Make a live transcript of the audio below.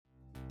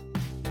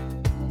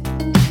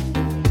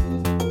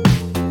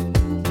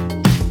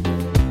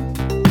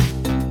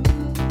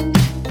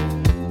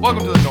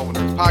Welcome to the Normal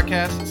Nerds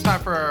Podcast. It's time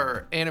for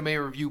our anime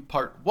review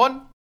part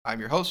 1. I'm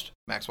your host,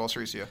 Maxwell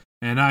Cericio.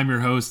 And I'm your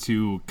host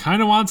who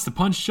kind of wants to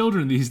punch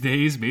children these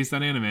days based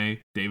on anime,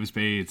 Davis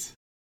Bates.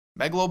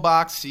 Megalo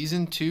Box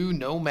Season 2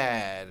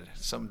 Nomad.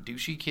 Some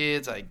douchey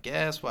kids, I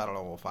guess. Well, I don't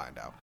know. We'll find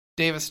out.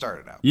 Davis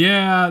started out.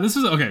 Yeah, this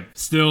is, okay,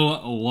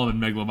 still loving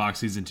Megalobox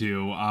Season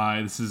 2.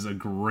 This is a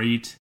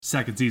great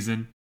second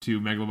season to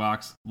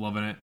Megalobox.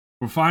 Loving it.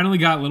 We finally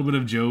got a little bit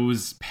of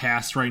Joe's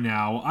past right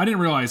now. I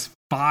didn't realize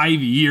 5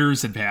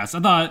 years had passed. I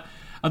thought,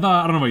 I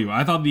don't know about you,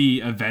 I thought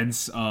the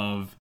events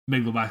of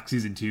Megalobox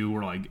Season 2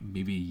 were like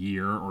maybe a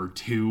year or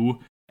two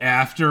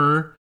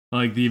after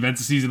like the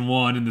events of Season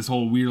 1 and this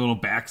whole weird little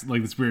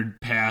this weird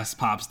past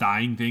Pops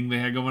dying thing they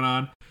had going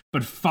on.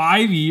 But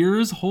 5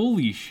 years?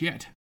 Holy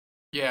shit.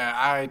 Yeah,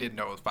 I didn't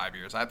know it was 5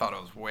 years. I thought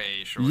it was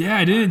way shorter. Yeah,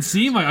 it didn't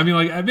seem like,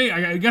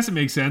 I guess it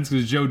makes sense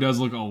because Joe does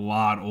look a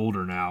lot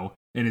older now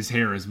and his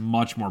hair is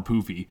much more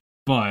poofy.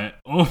 But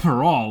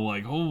overall,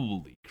 like,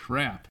 holy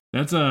crap.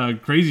 That's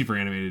crazy for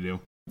anime to do.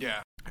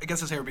 Yeah, I guess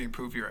his hair being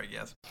poofier, I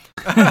guess.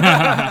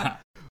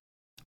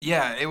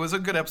 Yeah, it was a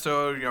good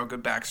episode,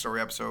 good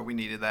backstory episode. We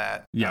needed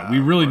that. Yeah, we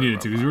really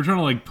needed to, because we were trying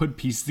to, like, put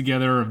pieces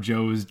together of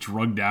Joe's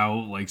drugged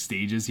out, like,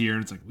 stages here,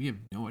 and it's like, we have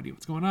no idea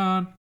what's going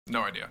on.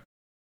 No idea.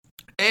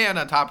 And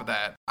on top of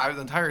that,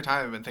 the entire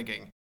time I've been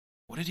thinking,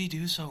 what did he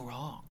do so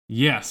wrong?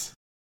 Yes.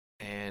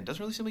 And it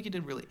doesn't really seem like he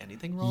did really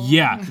anything wrong.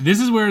 Yeah, this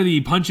is where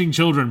the punching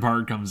children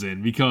part comes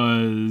in,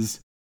 because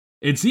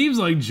it seems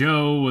like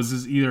Joe was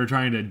just either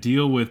trying to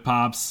deal with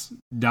Pops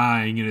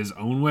dying in his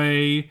own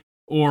way,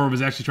 or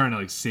was actually trying to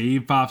like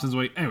save Pops in his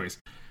way. Anyways,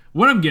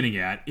 what I'm getting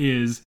at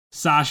is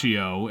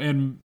Sashio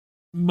and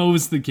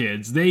most of the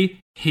kids, they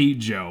hate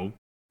Joe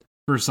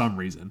for some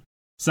reason.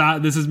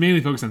 This is mainly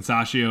focused on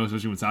Sashio,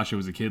 especially when Sashio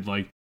was a kid.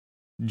 Like,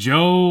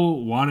 Joe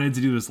wanted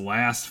to do this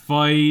last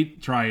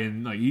fight, try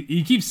and like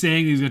he keeps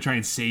saying he's gonna try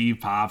and save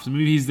Pops.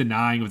 Maybe he's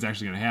denying what's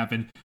actually gonna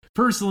happen.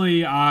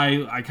 Personally,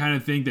 I kind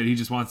of think that he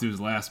just wants to do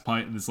his last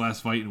fight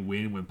and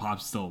win when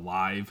Pop's still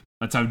alive.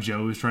 That's how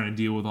Joe is trying to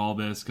deal with all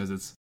this, because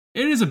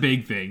it is a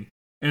big thing.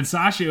 And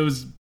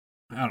Sashio's,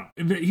 I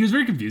don't know, he was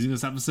very confusing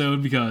this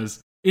episode,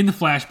 because in the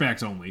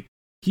flashbacks only,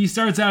 he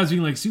starts out as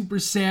being like super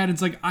sad.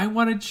 It's like, I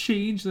want to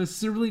change.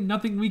 There's really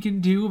nothing we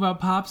can do about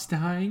Pops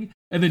dying.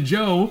 And then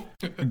Joe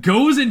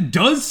goes and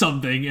does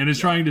something and is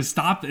trying to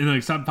stop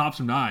Pops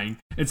from dying.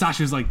 And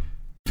Sashio's like,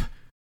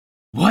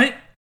 what?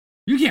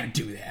 You can't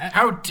do that.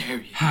 How dare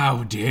you?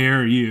 How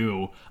dare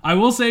you? I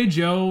will say,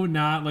 Joe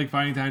not like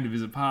finding time to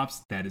visit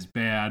Pops, that is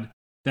bad.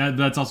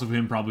 That's also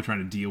him probably trying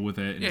to deal with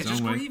it in his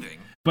own way. Grieving.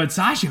 But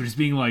Sashio just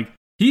being like,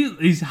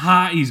 he's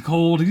hot, he's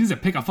cold, he needs to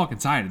pick a fucking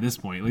side at this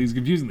point. Like, he's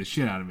confusing the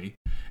shit out of me.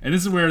 And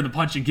this is where the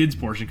punching kids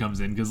portion comes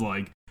in, because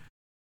like,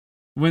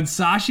 when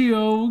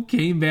Sashio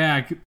came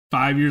back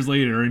 5 years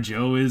later and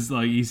Joe is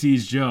like, he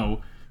sees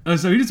Joe,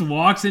 so he just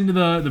walks into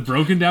the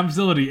broken down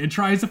facility and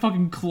tries to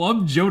fucking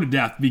club Joe to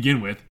death to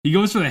begin with. He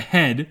goes for the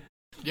head.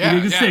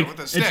 With the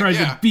stick, and tries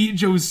to beat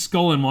Joe's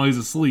skull in while he's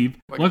asleep.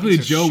 Like, luckily,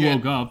 Joe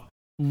woke up.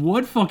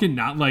 What fucking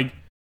not like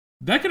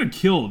that could have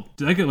killed.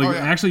 That could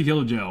actually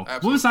kill Joe.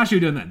 Absolutely. What was Sashio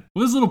doing then?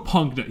 What was this little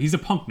punk do? He's a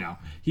punk now.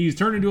 He's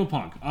turned into a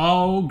punk.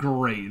 Oh,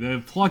 great!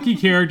 The plucky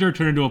character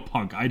turned into a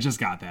punk. I just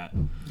got that.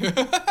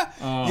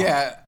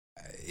 Yeah,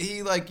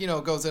 he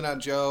goes in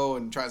on Joe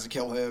and tries to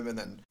kill him, and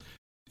then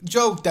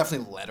Joe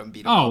definitely let him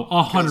beat him. Oh,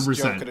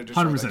 100%.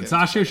 100%.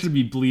 Sashio should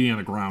be bleeding on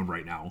the ground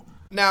right now.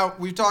 Now,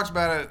 we've talked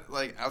about it,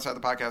 like, outside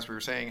the podcast. We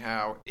were saying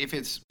how if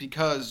it's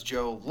because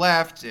Joe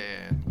left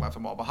and left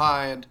them all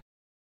behind,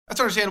 that's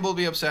understandable to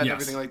be upset and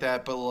everything like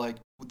that. But, like,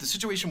 with the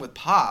situation with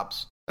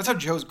Pops, that's how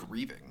Joe's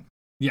grieving.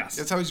 Yes.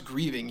 That's how he's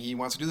grieving. He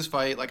wants to do this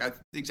fight, like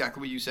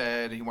exactly what you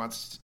said. He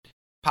wants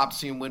Pop to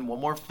see him win one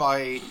more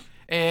fight.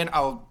 And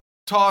I'll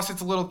toss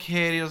it's a little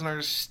kid. He doesn't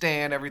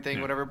understand everything,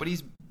 whatever.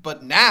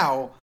 But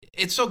now,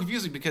 it's so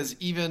confusing because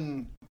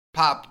even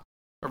Pop,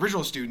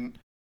 original student,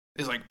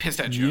 is like pissed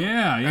at Joe.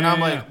 Yeah. And I'm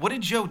like, what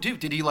did Joe do?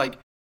 Did he like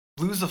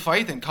lose the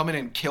fight and come in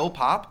and killOp?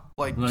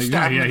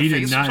 Stab him in the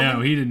face or something?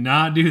 No, he did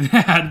not do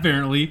that,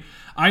 apparently.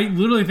 I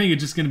literally think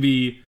it's just going to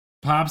be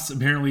Pops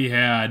apparently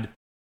had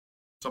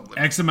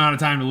X amount of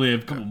time to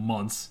live, a couple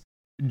months.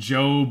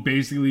 Joe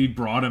basically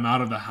brought him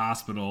out of the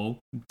hospital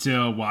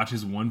to watch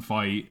his one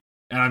fight,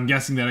 and I'm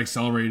guessing that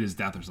accelerated his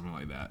death or something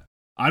like that.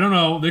 I don't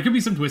know. There could be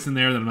some twist in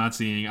there that I'm not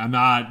seeing. I'm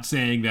not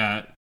saying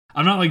that.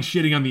 I'm not like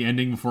shitting on the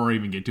ending before I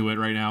even get to it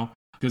right now,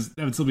 because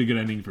that would still be a good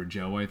ending for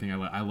Joe. I think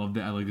I love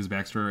that. I like his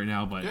backstory right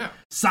now. But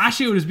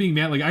Sashio is being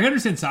mad. Like, I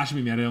understand Sashio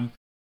being mad at him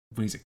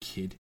when he's a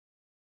kid,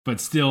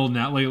 but still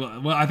not like.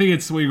 Well, I think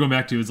it's what you're going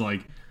back to is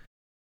like,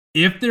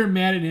 if they're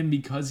mad at him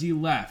because he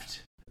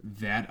left,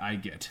 that I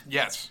get.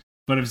 Yes.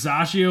 But if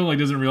Sashio like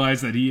doesn't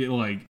realize that he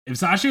like, if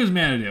Sashio is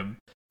mad at him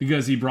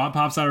because he brought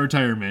Pops out of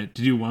retirement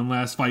to do one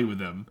last fight with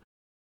him,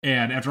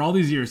 and after all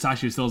these years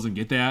Sashio still doesn't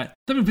get that,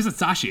 I'm gonna piss at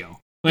Sashio.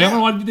 Like, I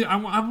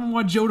don't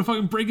want Joe to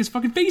fucking break his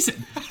fucking face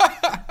in.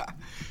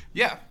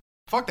 Yeah,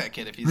 fuck that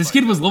kid if he's this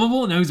kid was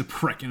lovable, and now he's a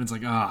prick, and it's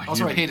like,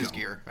 Also, I hate his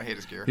gear.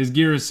 His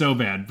gear is so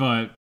bad,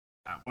 but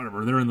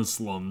whatever. They're in the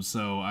slums,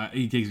 so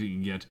he takes what he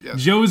can get.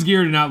 Yes. Joe's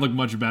gear did not look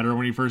much better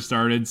when he first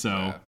started, so.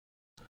 Yeah.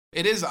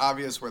 It is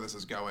obvious where this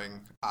is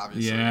going,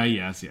 obviously. Yeah,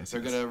 yes.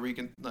 They're going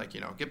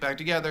to get back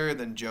together,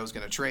 then Joe's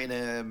going to train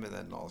him, and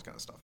then all this kind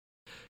of stuff.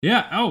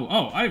 Yeah, I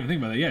didn't even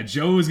think about that. Yeah,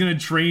 Joe is going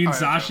to train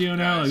Sashio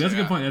now. That's a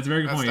good point. That's a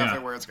very good point, That's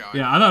definitely where it's going.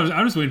 Yeah, I was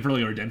just waiting for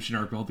like a redemption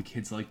arc where all the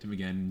kids liked him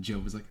again, and Joe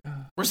was like,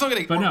 We're still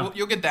getting,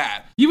 you'll get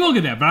that. You will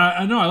get that, but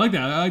I know, I like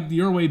that. I like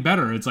your way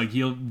better. It's like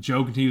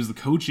Joe continues the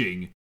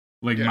coaching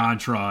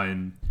mantra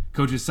and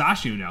coaches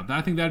Sashio now.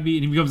 I think and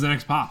he becomes the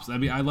next Pops. I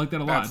like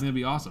that a lot. I think that'd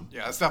be awesome.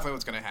 Yeah, that's definitely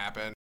what's going to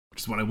happen.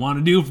 Which is what I want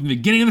to do from the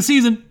beginning of the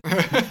season.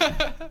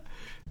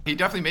 He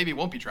definitely maybe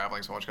won't be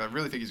traveling so much because I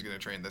really think he's going to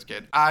train this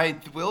kid. I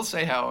will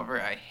say,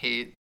 however, I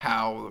hate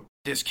how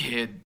this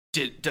kid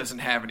doesn't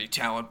have any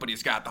talent, but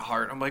he's got the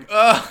heart. I'm like,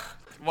 ugh,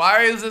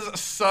 why is this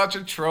such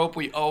a trope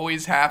we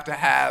always have to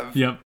have?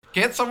 Yep.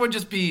 Can't someone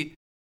just be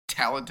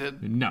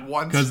talented? No,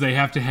 because they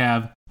have to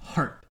have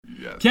heart.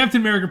 Yes.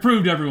 Captain America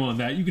proved everyone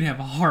that you can have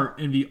a heart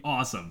and be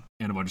awesome.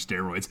 And a bunch of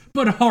steroids.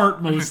 But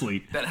heart,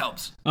 mostly. That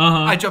helps.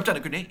 Uh-huh. I jumped out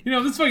a grenade.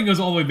 This fucking goes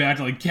all the way back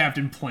to, like,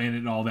 Captain Planet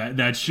and all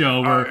that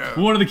show where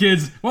one of the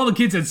kids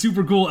had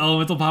super cool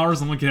elemental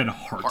powers and one kid had a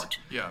heart.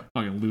 Yeah.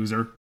 Fucking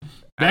loser.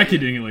 That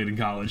kid didn't get laid in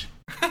college.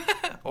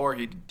 Or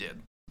he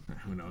did.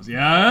 Who knows?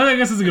 Yeah, I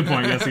guess that's a good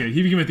point.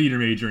 He became a theater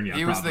major, and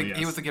he was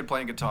the kid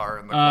playing guitar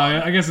in the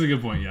I guess it's a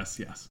good point.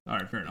 Yes. All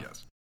right, fair enough.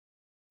 Yes.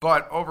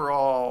 But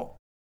overall,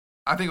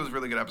 I think it was a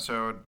really good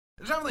episode.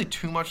 There's not really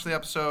too much to the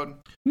episode.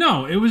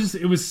 No, it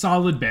was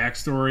solid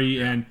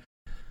backstory, and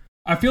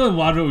I feel like a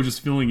lot of it was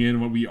just filling in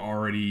what we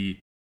already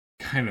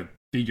kind of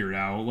figured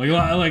out.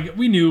 Like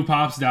we knew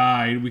Pops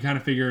died. We kind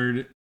of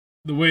figured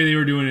the way they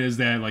were doing it is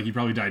that like he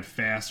probably died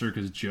faster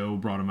because Joe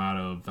brought him out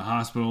of the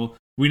hospital.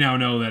 We now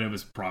know that it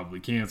was probably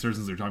cancer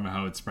since they're talking about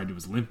how it spread to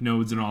his lymph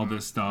nodes and all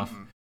this stuff.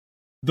 Mm-hmm.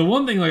 The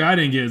one thing I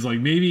didn't get is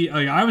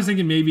I was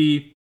thinking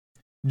maybe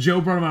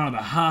Joe brought him out of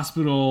the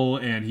hospital,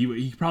 and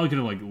he probably could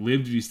have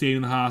lived if he stayed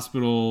in the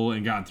hospital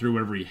and gotten through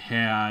whatever he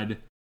had.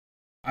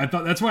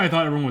 That's why I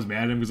thought everyone was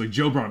mad at him, because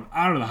Joe brought him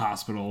out of the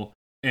hospital,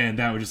 and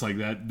that was just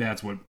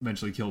that's what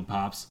eventually killed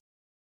Pops.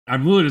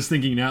 I'm really just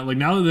thinking now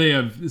that they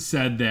have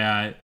said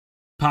that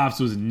Pops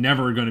was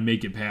never going to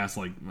make it past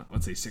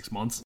let's say 6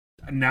 months.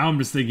 Now I'm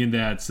just thinking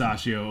that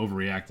Sashio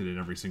overreacted in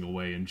every single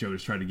way, and Joe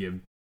just tried to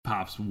give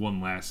Pops one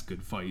last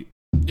good fight.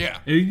 Yeah,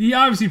 he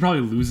obviously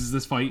probably loses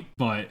this fight,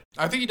 but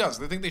I think he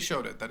does. I think they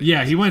showed it.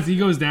 He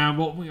goes down.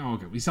 Well,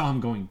 okay, we saw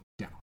him going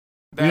down.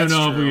 We don't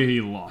know if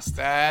he lost.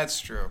 That's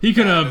true. He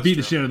could have beat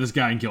the shit out of this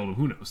guy and killed him.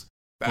 Who knows?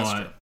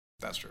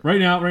 That's true. Right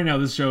now,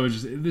 this show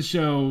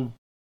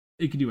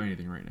it could do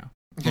anything right now.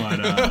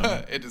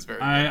 But it is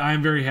very.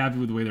 I'm very happy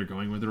with the way they're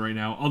going with it right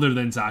now. Other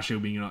than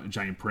Sashio being a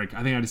giant prick,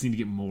 I think I just need to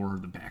get more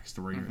of the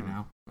backstory right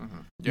now. Mm-hmm.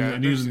 Yeah, I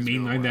need to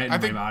mainline that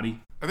in my body.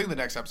 I think the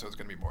next episode is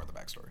going to be more of the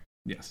backstory.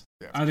 Yes,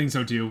 I think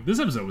so too.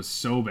 This episode was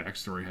so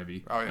backstory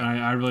heavy. Oh yeah,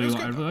 and I really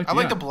like. I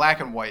like the black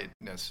and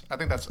whiteness. I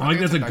think that's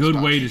a good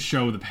way to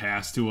show the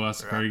past to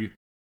us. Yeah.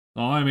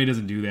 Anime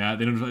doesn't do that.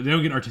 They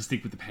don't get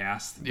artistic with the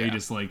past. Yeah. They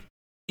just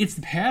it's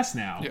the past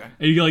now. Yeah,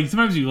 and you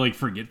sometimes you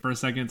forget for a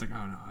second. It's oh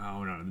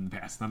no, in the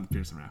past, not the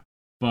future now.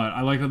 But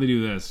I like how they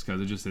do this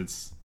because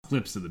it's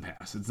clips of the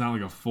past. It's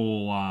not a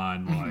full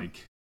on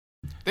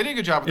They did a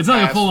good job with it's the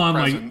not past, a full on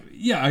present.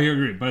 I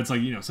agree, but it's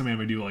some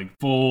anime do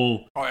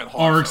full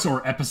arcs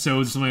or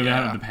episodes or something like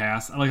that of the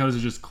past. I like how this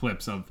is just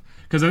clips of,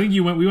 because I think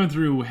we went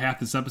through half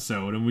this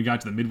episode and we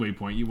got to the midway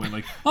point. You went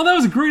oh, that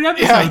was a great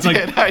episode. Yeah,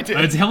 I did.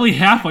 It's heavily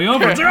halfway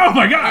over. It's oh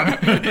my god.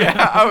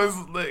 Yeah, I was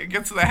it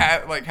gets to the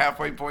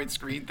halfway point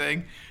screen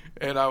thing,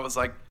 and I was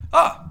like,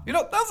 that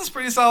was a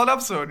pretty solid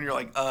episode. And you're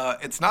like,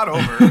 it's not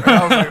over. And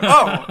I was like,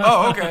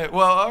 oh, okay.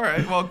 Well, all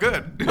right. Well,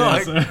 good.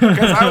 Because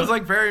I was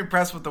very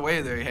impressed with the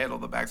way they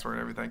handled the backstory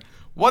and everything.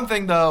 One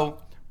thing, though,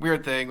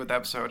 weird thing with the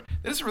episode,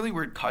 there's a really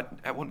weird cut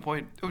at one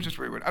point. It was just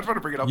really weird. I just want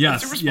to bring it up.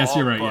 Yes, it's super small,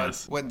 you're right, but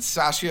yes. When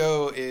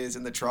Sashio is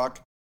in the truck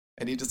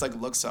and he just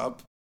looks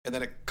up and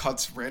then it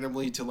cuts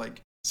randomly to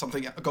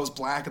something goes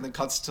black and then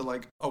cuts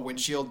to a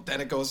windshield,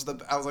 then it goes to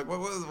I was like,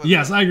 what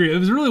yes, I agree. It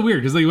was really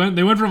weird because they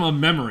went from a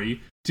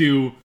memory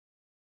to,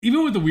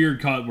 even with the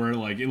weird cut where it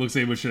looks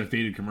like it should have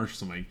faded commercial or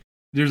something,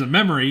 there's a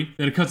memory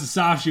that it cuts to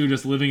Sashio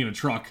just living in a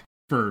truck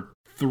for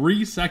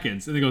 3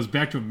 seconds and it goes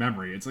back to a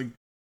memory. It's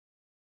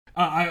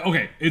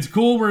okay, it's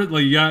cool where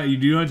you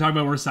do want to talk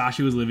about where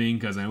Sashio was living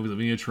because I know he was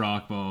living in a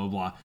truck, blah blah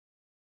blah.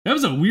 That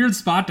was a weird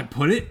spot to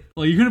put it.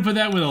 You couldn't put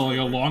that with a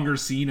longer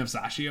scene of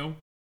Sashio.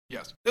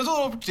 Yes, it was a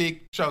little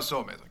critique. Show's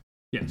so amazing.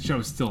 Yeah, the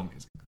show's still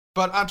amazing.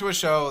 But onto a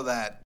show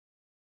that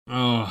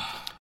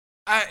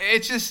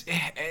it's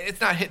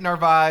not hitting our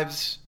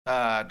vibes.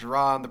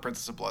 Joran, the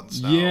Princess of Blood and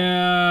Snow.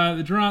 Yeah,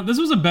 the Joran. This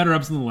was a better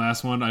episode than the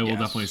last one. I will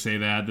definitely say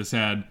that. This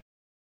had,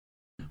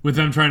 with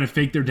them trying to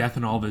fake their death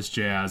and all this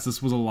jazz,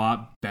 this was a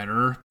lot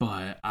better.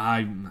 But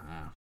I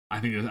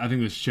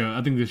think this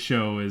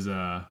show is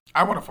I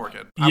want to fork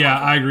it.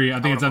 I agree. I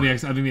think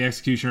the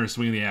executioner is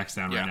swinging the axe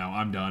down right now.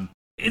 I'm done.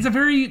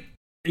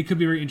 it could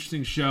be a very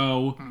interesting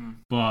show,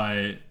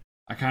 but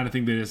I kind of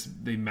think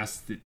they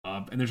messed it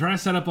up, and they're trying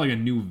to set up like a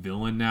new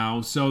villain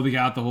now. So they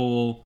got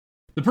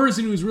the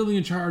person who's really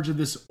in charge of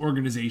this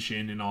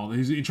organization and all.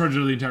 He's in charge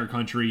of the entire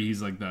country.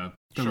 He's like the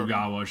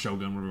Tokugawa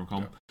Shogun, whatever we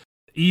call him.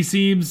 He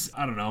seems,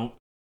 I don't know.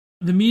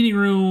 The meeting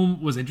room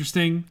was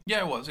interesting. Yeah,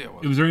 it was. It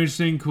was very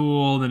interesting,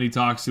 cool. Then he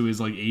talks to his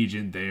like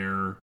agent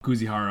there,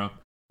 Kuzihara.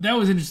 That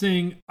was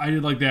interesting. I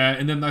did like that.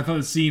 And then I thought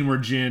the scene where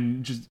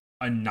Jin just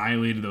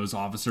annihilated those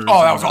officers.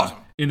 Oh, that was awesome.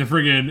 In the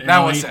friggin' that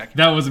was sick.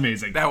 That was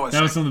amazing. That was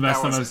some of the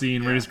best stuff I've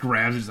seen. Where he just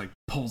grabs, just like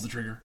pulls the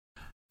trigger.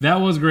 That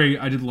was great.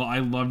 I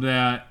loved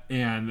that,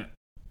 and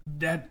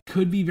that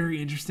could be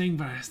very interesting.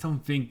 But I just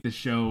don't think the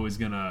show is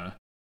gonna.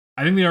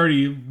 I think they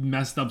already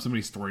messed up so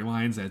many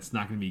storylines that it's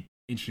not gonna be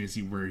interesting to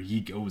see where he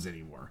goes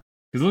anymore.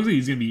 Because it looks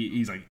like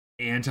he's like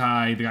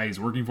anti the guy he's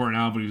working for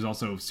now, but he was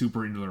also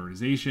super into the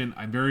organization.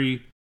 I'm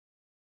very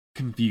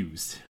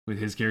confused with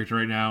his character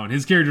right now, and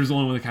his character is the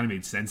only one that kind of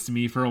made sense to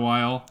me for a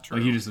while. True.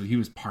 Like he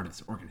was part of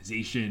this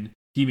organization.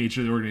 He made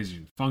sure the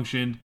organization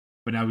functioned,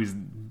 but now he's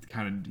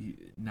kind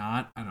of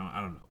not. I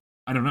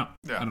don't know.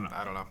 Yeah,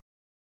 I don't know.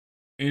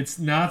 It's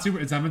not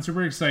been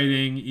super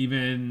exciting.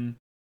 Even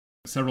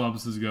several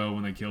episodes ago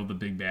when they killed the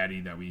big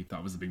baddie that we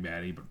thought was the big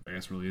baddie, but I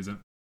guess really isn't.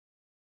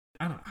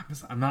 I don't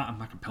know. I'm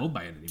not compelled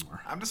by it anymore.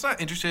 I'm just not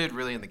interested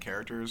really in the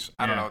characters.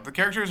 I don't know. The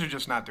characters are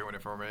just not doing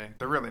it for me.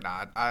 They're really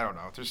not. I don't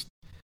know.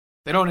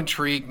 They don't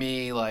intrigue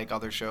me like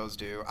other shows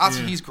do.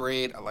 Asahi's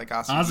great. I like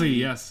Asahi. Asahi,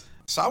 yes.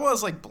 Sawa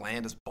is like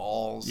bland as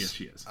balls. Yes,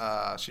 she is.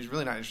 She's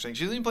really not interesting.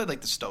 She doesn't even play like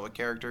the stoic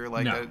character,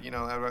 like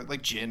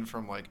like Jin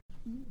from like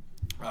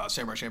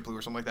Samurai Champloo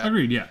or something like that.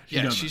 Agreed.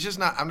 Yeah. She's just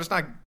not. I'm just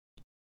not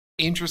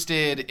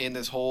interested in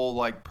this whole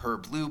like her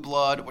blue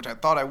blood, which I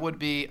thought I would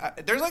be.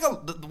 There's like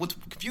what's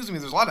confusing me.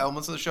 There's a lot of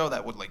elements of the show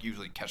that would like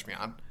usually catch me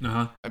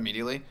on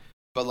immediately,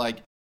 but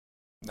like.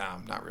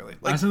 No, not really.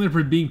 Like, I think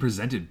they're being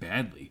presented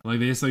badly. Like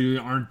they just like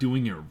aren't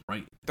doing it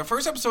right. The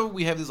first episode,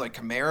 we have these like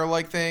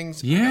Chimera-like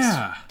things.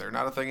 Yeah, they're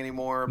not a thing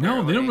anymore.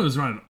 Apparently. No, they don't really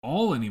run at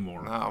all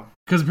anymore. No,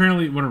 because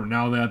apparently,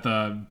 now that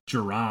the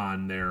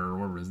Joran there,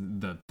 or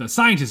the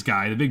scientist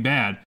guy, the big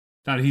bad,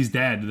 that he's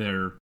dead.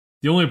 There,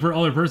 the only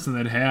other person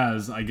that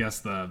has, I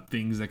guess, the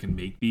things that can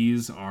make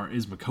these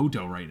is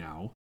Makoto right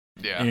now.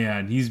 Yeah,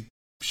 and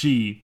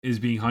she is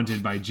being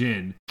hunted by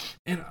Jin,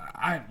 and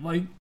I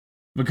like.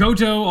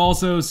 Makoto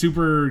also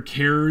super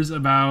cares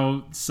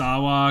about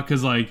Sawa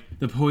because, like,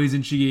 the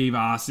poison she gave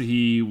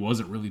Asahi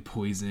wasn't really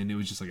poison. It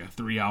was just like a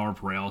 3-hour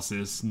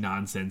paralysis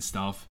nonsense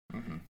stuff.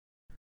 Mm-hmm.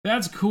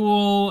 That's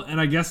cool,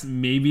 and I guess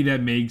maybe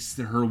that makes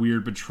her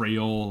weird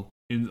betrayal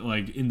in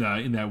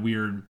that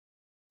weird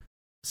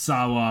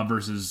Sawa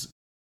versus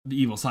the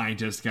evil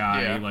scientist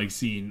guy, like,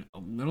 seem a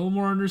little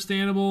more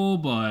understandable,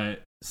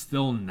 but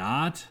still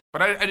not.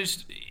 But I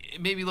just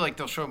maybe like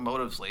they'll show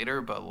motives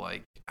later, but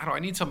like. I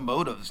need some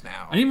motives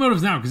now. I need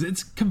motives now because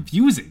it's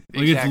confusing.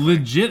 Like It's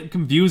legit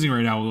confusing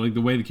right now. Like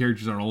the way the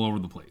characters are all over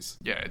the place.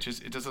 Yeah, it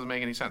just doesn't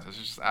make any sense. It's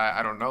just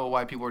I don't know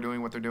why people are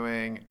doing what they're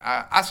doing.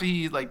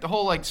 Asahi, like the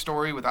whole like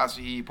story with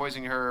Asahi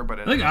poisoning her, but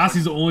I think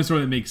Asahi's the only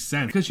story that makes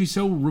sense because she's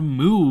so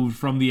removed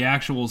from the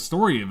actual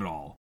story of it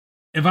all.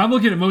 If I'm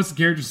looking at most of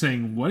the characters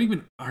saying, "What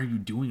even are you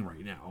doing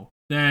right now?"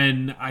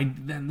 Then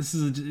it's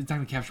not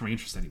going to capture my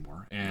interest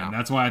anymore, and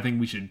that's why I think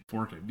we should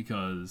fork it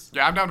because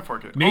I'm down to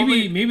fork it.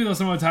 Maybe they'll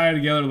somehow tie it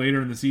together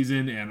later in the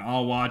season, and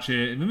I'll watch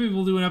it, and maybe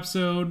we'll do an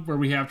episode where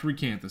we have to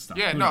recant this stuff.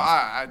 Yeah,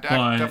 I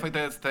definitely think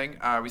that's the thing.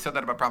 We said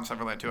that about Promised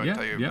Neverland too. I can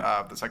tell you,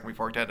 the second we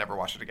forked it, I never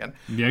watched it again.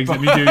 Yeah,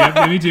 exactly. Me too.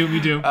 Yeah, me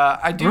too.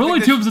 We're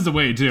only 2 episodes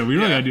away too. We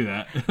really got to do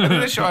that. I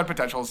think this show had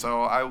potential,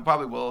 so I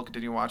probably will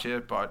continue to watch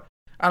it, but.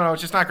 I don't know.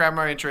 It's just not grabbing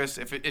my interest.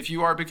 If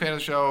you are a big fan of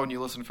the show and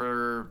you listen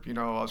for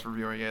us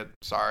reviewing it,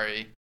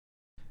 sorry,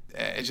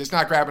 it's just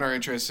not grabbing our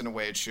interest in a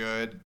way it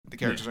should. The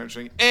characters are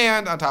interesting,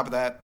 and on top of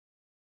that,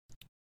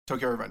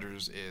 Tokyo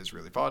Revengers is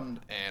really fun,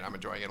 and I'm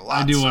enjoying it a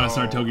lot. I do want to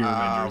start Tokyo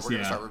Revengers. We're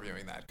gonna start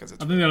reviewing that because I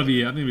think that'll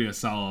be a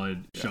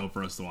solid show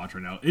for us to watch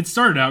right now. It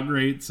started out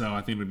great, so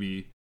I think it'll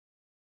be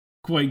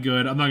quite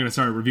good. I'm not going to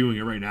start reviewing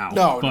it right now.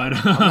 No, but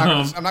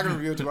I'm not going to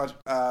review it too much.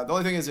 The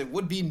only thing is, it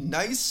would be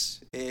nice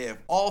if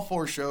all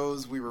 4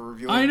 shows we were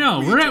reviewing. I know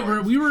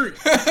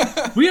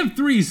we have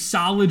 3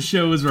 solid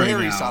shows right now.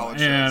 Very solid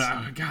shows.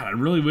 And God, I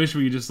really wish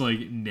we could just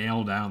like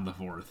nail down the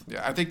 4th.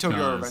 Yeah, I think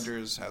Tokyo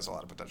Revengers has a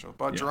lot of potential.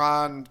 But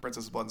Joran,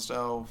 Princess of Blood and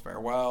Snow,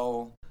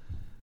 farewell.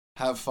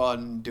 Have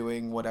fun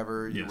doing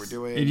whatever you were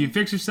doing. If you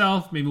fix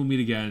yourself, maybe we'll meet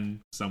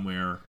again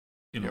somewhere.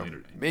 In a later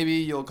day. Maybe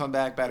you'll come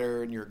back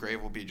better and your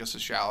grave will be just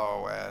as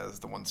shallow as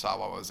the one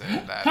Sawa was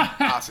in that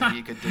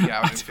Asahi could dig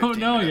out in 15 minutes. I don't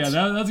know. Yeah,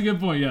 that's a good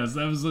point. Yes,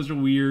 that was such a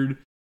weird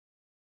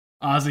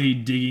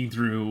Asahi digging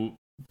through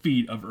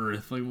feet of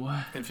earth. Like,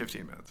 what? In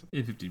 15 minutes.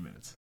 In 15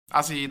 minutes.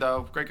 Asahi,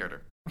 though, great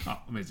character. Oh,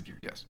 amazing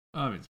character. Yes.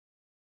 Amazing.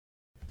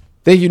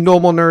 Thank you,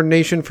 Normal Nerd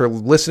Nation, for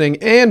listening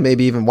and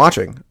maybe even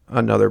watching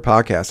another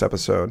podcast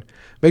episode.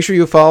 Make sure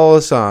you follow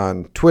us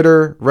on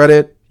Twitter,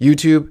 Reddit,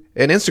 YouTube,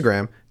 and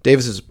Instagram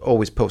Davis is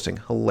always posting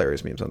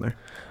hilarious memes on there.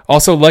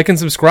 Also, like and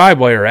subscribe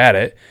while you're at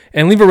it,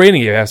 and leave a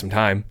rating if you have some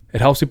time.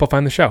 It helps people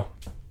find the show.